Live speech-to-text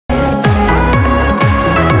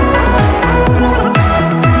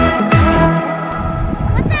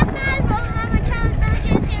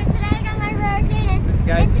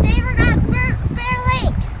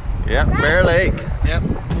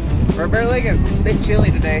lake. It's a bit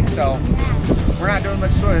chilly today, so we're not doing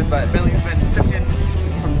much swimming, but Bentley's been sifting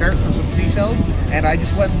some dirt for some seashells, and I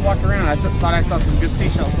just went and walked around. I thought I saw some good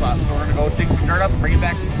seashell spots, so we're gonna go dig some dirt up, bring it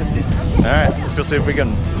back and sift it. All right, let's go see if we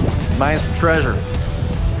can mine some treasure.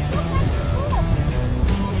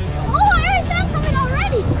 Oh, I already found something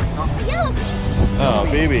already. A yellow fish. Oh,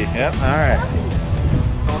 BB. Yep. All right.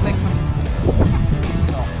 So we'll take some.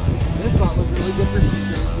 This spot looks really good for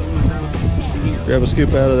seashells, so we're gonna grab some here. Grab a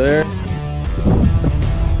scoop out of there.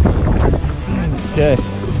 Okay.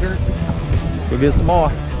 Let's go get some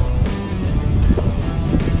more.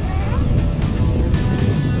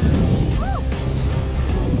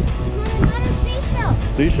 Another seashell.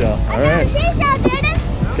 Seashell. All Another right. seashell, Jaden.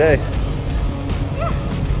 Okay.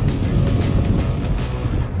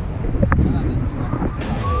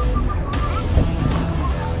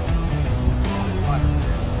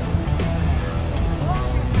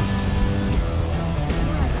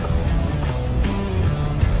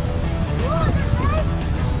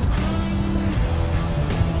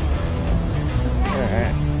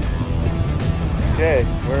 Okay,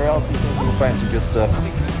 where else do you think we'll find some good stuff?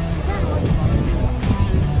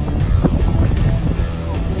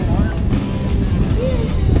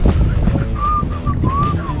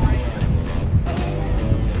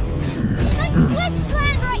 Let's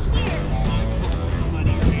land right here.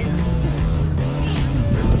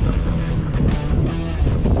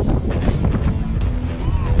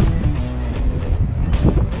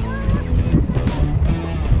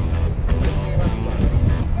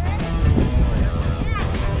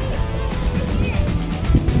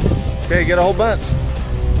 Okay, get a whole bunch.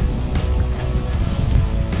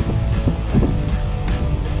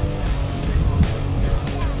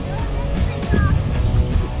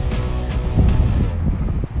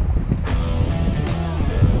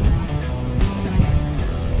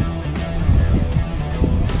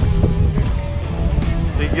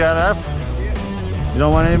 Think you got enough? You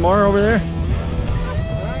don't want any more over there?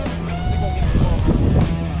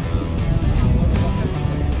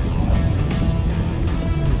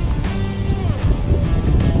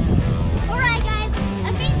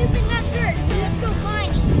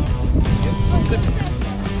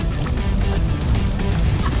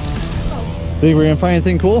 Think we're gonna find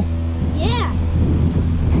anything cool? Yeah.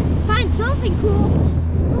 Find something cool.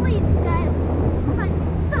 Please, guys. Find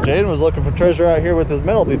something. Jaden was looking for treasure out here with his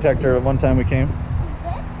metal detector at one time we came. You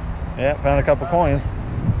good? Yeah, found a couple coins.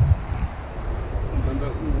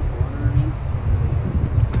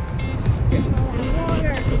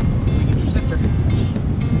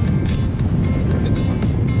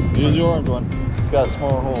 Use the orange one. It's got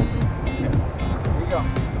smaller holes. Here you go.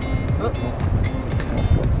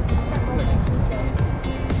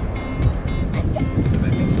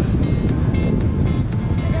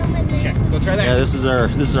 Okay, go try that. Yeah, this is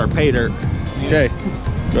our pay dirt. Okay,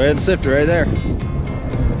 go ahead and sift it right there.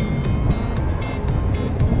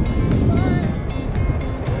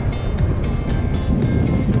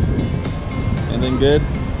 Anything good?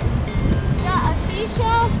 Got a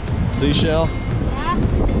seashell. Seashell? Yeah.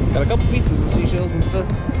 Got a couple pieces of seashells and stuff.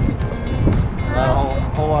 Not a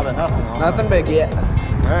whole lot of nothing. Huh? Nothing big yet.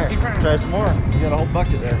 All right, let's try some more. You got a whole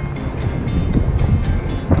bucket there.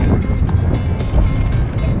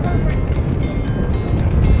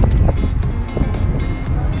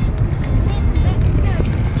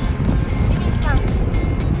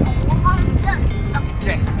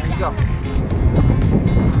 Okay, there you go.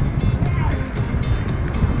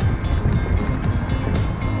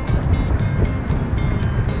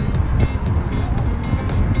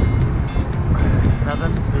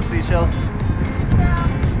 Nothing? Just seashells? We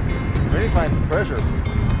need to find some treasure. We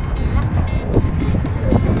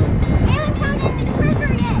haven't found any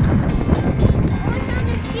treasure yet. All we found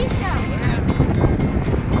is seashells.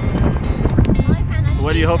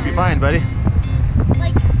 What do you hope you find, buddy?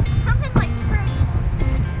 Like, something like pretty.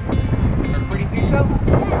 A pretty seashell?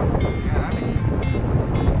 Yeah. Yeah, I mean.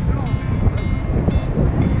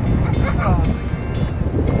 Look at all those things.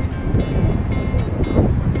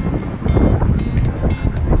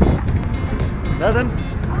 Nothing?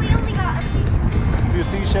 We only got a seashell. A few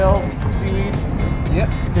seashells and some seaweed. Yep.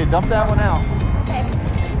 Okay, dump that one out. Okay.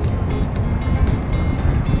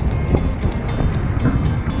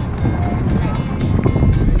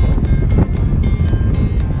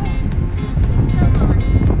 Come on.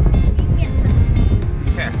 You can get some.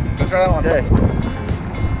 Okay, go try that one. Okay.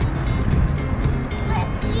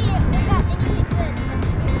 Let's see if we got anything good.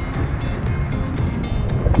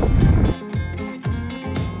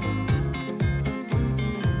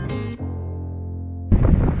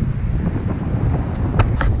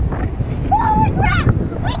 Holy crap!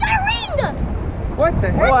 We got a ring! What the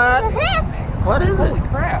heck? What the heck? What is it? Holy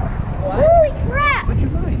crap. Holy crap! What'd you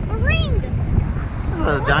find? A ring! This is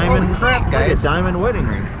a diamond. Holy crap, It's like a guys. diamond wedding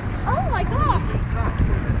ring. Oh my gosh!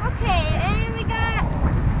 Okay, and we got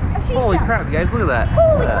a seashell. Holy crap, guys, look at that.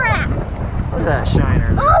 Holy Yeah. crap! Look at that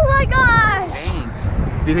shiner. Oh my gosh! Dang.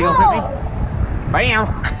 Do you think it'll fit me? Bam!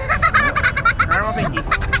 Right on pinky.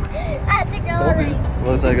 That's a good ring.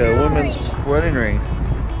 Looks like a woman's wedding ring.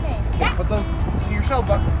 Okay, Okay, put those in your shell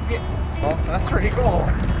bucket. Well, that's pretty cool.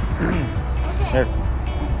 Here.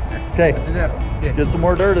 Okay, Do that. Yeah. get some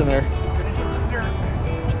more dirt in there. Finish it with the dirt.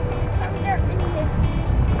 some dirt in here.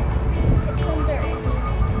 Let's get some dirt in here.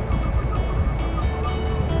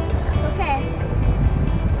 Okay.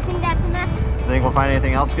 I think that's enough. Think we'll find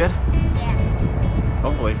anything else good? Yeah.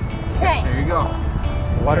 Hopefully. Okay. There you go.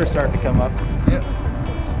 The water's starting to come up. Yep.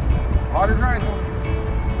 Water's rising.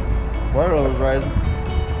 Water level's rising.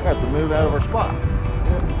 We have to move out of our spot.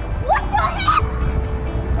 What the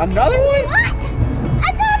heck? Another one? What?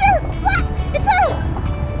 Another flat. It's a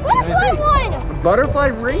butterfly one. A butterfly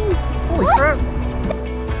ring? Holy What? crap.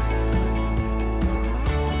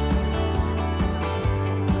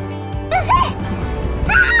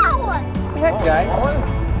 How? What the heck, guys?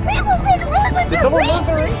 People been losing Did their someone rings lose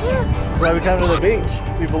their in ring? here. That's why we come to the beach.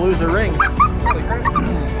 People lose their rings. Holy crap.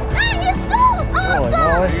 That is so awesome.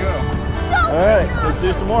 moly. There you go. So All right, let's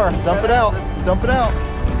do some more. Dump it out. Dump it out.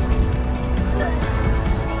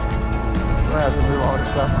 I have to move all this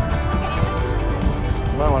stuff.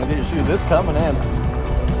 You might want to get your shoes. It's coming in.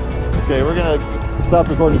 Okay, we're gonna stop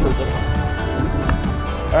recording for a second.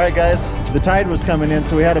 All right, guys. The tide was coming in,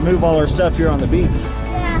 so we had to move all our stuff here on the beach.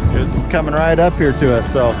 Yeah. It's coming right up here to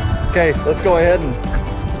us. So, okay, let's go ahead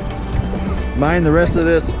and mine the rest of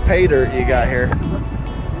this pay dirt you got here.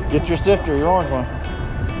 Get your sifter, your orange one.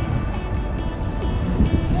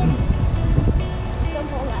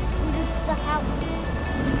 Dump all that weird stuff out.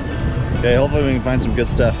 Okay, hopefully we can find some good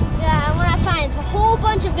stuff. Yeah, I want to find a whole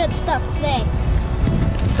bunch of good stuff today.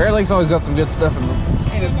 Bear Lake's always got some good stuff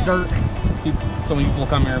in its dirt. So many people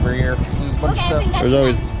come here every year. Lose a bunch Okay, I of think stuff. that's There's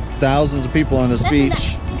always enough. thousands of people on this That's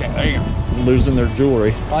beach Okay, there you go. losing their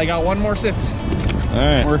jewelry. Well, I got one more sift All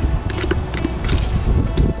right. worth.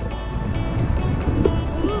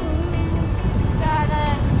 Got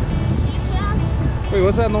a seashell. Wait,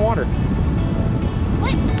 what's that in the water?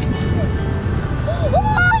 What?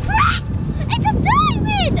 Oh crap! It's a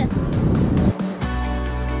diamond!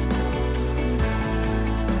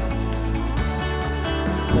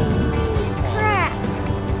 Holy crap!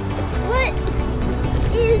 What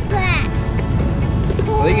is that?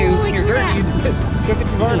 I think it was in your dirt. Crap. You took it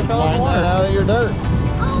too hard and fell in the Find that water. out of your dirt.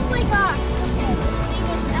 Oh my gosh! Okay, let's see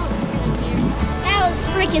what else is in here. That was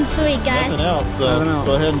freaking sweet, guys. Nothing else, so Nothing else.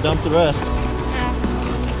 go ahead and dump the rest.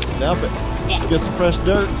 Dump it. Yeah. Let's get some fresh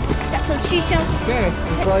dirt. Got some seashells. Okay,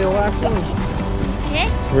 that's probably the last one. Okay,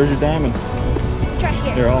 Where's your diamond? it's right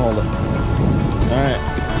here. Here, I'll hold it. All right.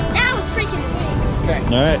 That was freaking sweet. Okay.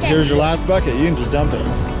 All right, Okay. here's your last bucket. You can just dump it.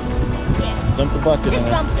 Yeah. Dump the bucket in Just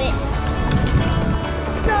there. dump it.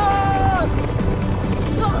 Dog!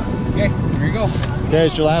 Dog! Okay, here you go. Okay,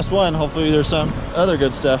 it's your last one. Hopefully there's some other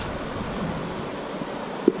good stuff.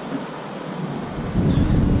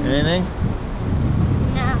 Anything?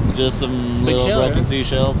 No. Just some Big little shell, broken right?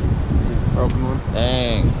 seashells. Broken one.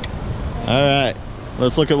 Dang. All right,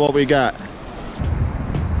 let's look at what we got.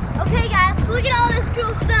 Okay guys, look at all this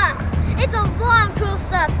cool stuff. It's a lot of cool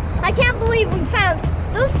stuff. I can't believe we found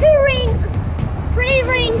those two rings, pretty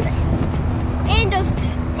rings, and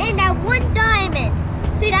that one diamond.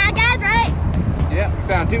 See that, guys, right? Yeah, we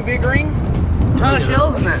found two big rings. Ton of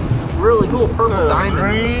shells and that really cool purple diamond.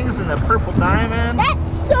 Rings and the purple diamond. That's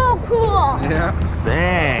so cool. Yeah.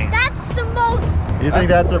 Dang. That's the most, You think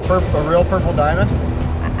that's a real purple diamond?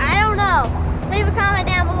 I don't know. Leave a comment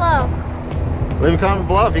down below. Leave a comment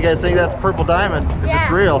below if you guys think that's a purple diamond. If Yeah.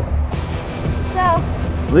 it's real. So,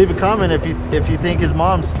 Leave a comment if you think his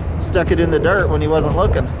mom stuck it in the dirt when he wasn't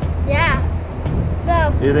looking. yeah.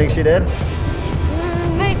 So, Do you think she did?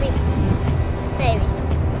 maybe. Maybe.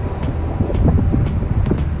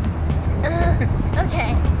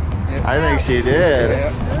 Okay. I think she did.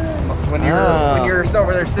 Yeah. When you're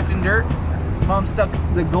over there sifting dirt, Mom stuck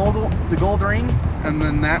the gold ring, and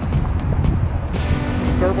then that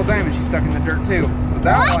purple diamond she stuck in the dirt too. But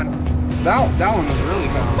that What? one, that one was really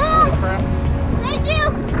fun. Mom! Holy crap! Did you?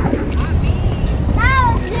 That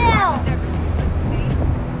was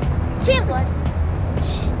you. She would.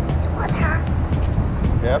 It was her.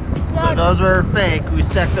 Yep. So those were fake. We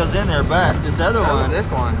stuck those in there, but this other Oh, one,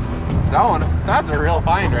 this one, that's a real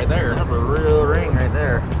find right there. that's a real ring right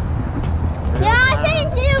there. Real Yeah, I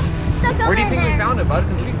diamonds. seen you stuck over Where do you think there. we found it, bud?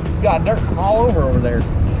 Because we got dirt from all over there. I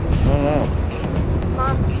don't know.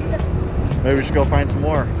 Maybe we should go find some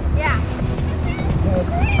more. Yeah.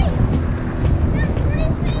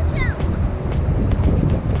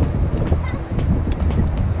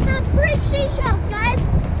 That's three seashells, guys.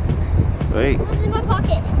 Sweet. What's in my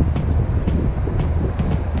pocket?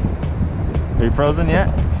 Are you frozen yet?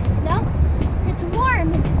 No, it's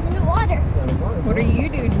warm in the water. What are you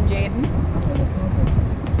doing, Jaden?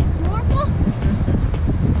 Snorkel?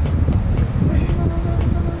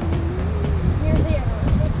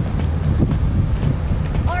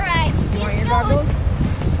 Alright. You want your goggles?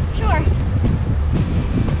 Sure.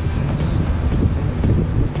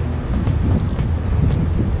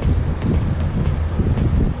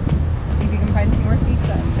 See if you can find some more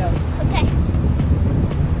seashells. Okay.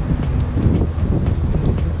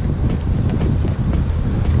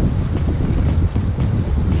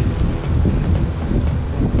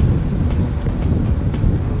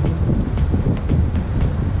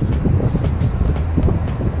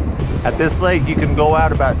 At this lake, you can go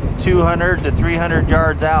out about 200 to 300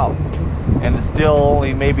 yards out, and it's still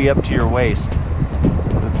only maybe up to your waist.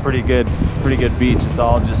 So it's pretty good beach. It's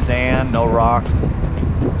all just sand, no rocks.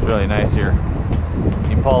 It's really nice here.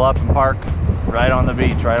 You can pull up and park right on the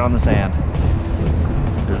beach, right on the sand.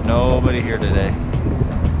 There's nobody here today.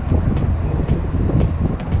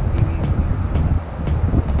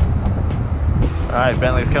 All right,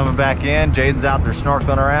 Bentley's coming back in. Jaden's out there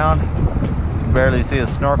snorkeling around. Barely see a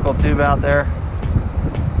snorkel tube out there.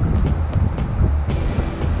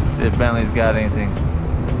 See if Bentley's got anything.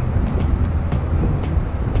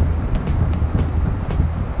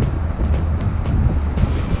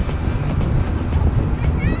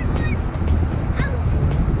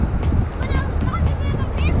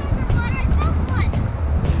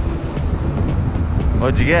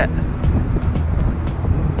 What'd you get?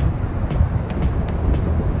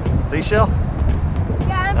 Seashell?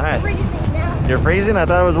 Yeah, I'm Nice. freezing now. You're freezing? I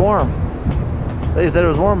thought it was warm. They said it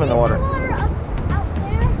was warm in the water. Water up out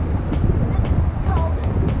there is cold.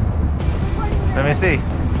 Let me see.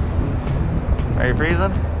 Are you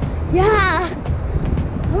freezing? Yeah.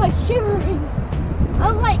 I'm like shivering.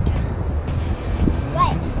 I'm like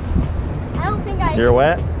wet. I don't think I You're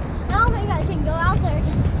wet? I don't think I can go out there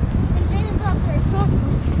again. And Jaden's out there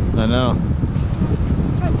snorkeling. I know.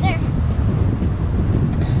 Right there.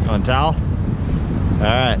 On towel? All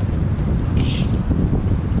right.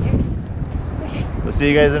 Okay. We'll see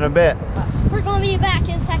you guys in a bit. We're gonna be back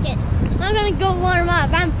in a second. I'm gonna go warm up.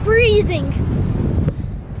 I'm freezing.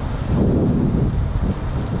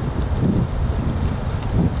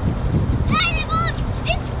 Hey, look!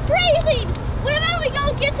 It's freezing! What about we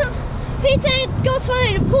go get some pizza and go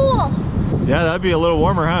swim in the pool? Yeah, that'd be a little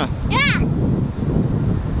warmer, huh? Yeah!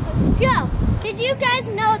 Let's go! Did you guys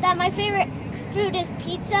know that my favorite food is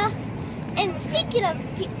pizza? And speaking of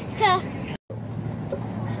pizza,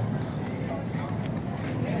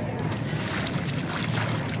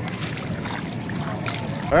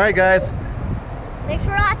 All right, guys. thanks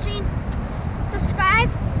for watching. Subscribe,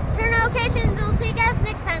 turn notifications, and we'll see you guys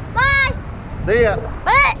next time. Bye! See ya.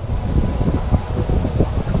 Bye!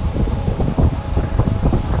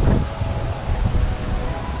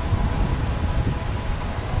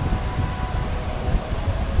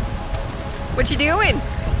 What you doing?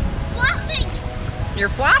 Flossing! You're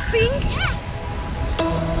flossing? Yeah!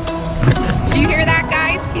 Do you hear that,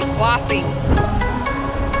 guys? He's flossing.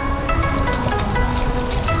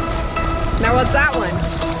 Now what's that one?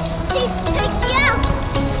 Take the out!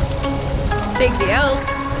 Take the L.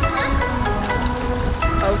 Huh?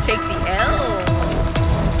 Oh, take the L.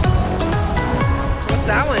 What's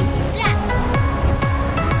that one? Yeah!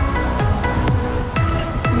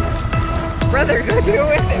 Brother, go do it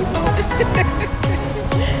with him.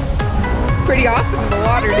 It's pretty awesome in the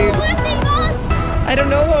water, dude. I don't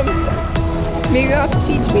know him. Maybe you'll have to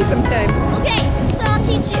teach me sometime. Okay, so I'll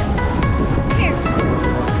teach you. Here.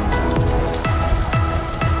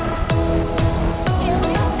 Okay, let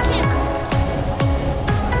me hold the camera.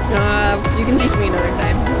 You can teach me another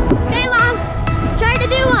time. Okay, Mom. Try to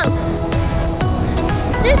do them.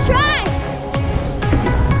 Just try.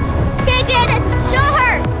 Okay, Jaden, show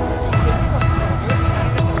her.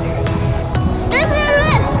 This is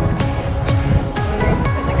this.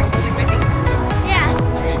 Yeah.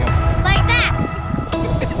 Like that.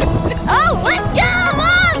 Oh, let go,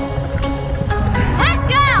 Mom. Let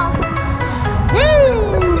go. Woo!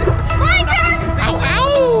 My turn. Ow,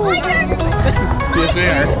 ow! My turn. Yes, we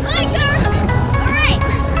are. My turn. All right.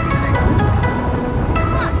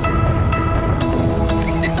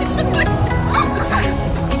 Look.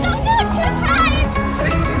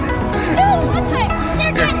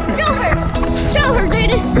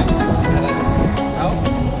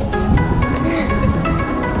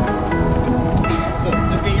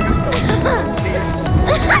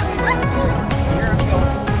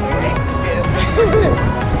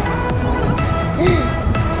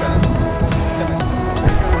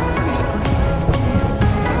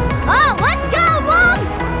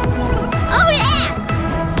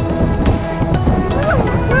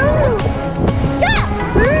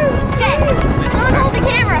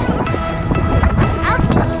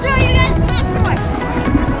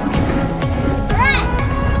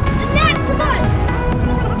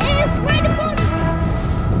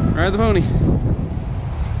 Ride the pony. Oh,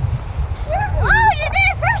 you did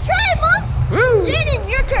it first try, Mom. Woo! Jaden,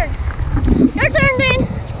 your turn. Your turn, Jaden.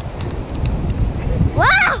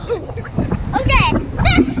 Wow. Okay,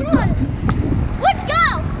 next one. Let's go.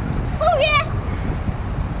 Oh, yeah.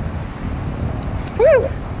 Woo!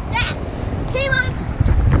 Yeah. Okay, Mom.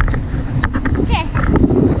 Okay.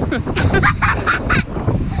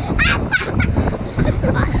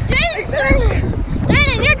 Jaden's turn.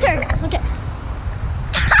 Jaden, your turn. Okay.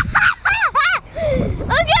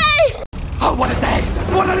 Okay. Oh, what a day!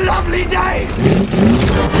 What a lovely day!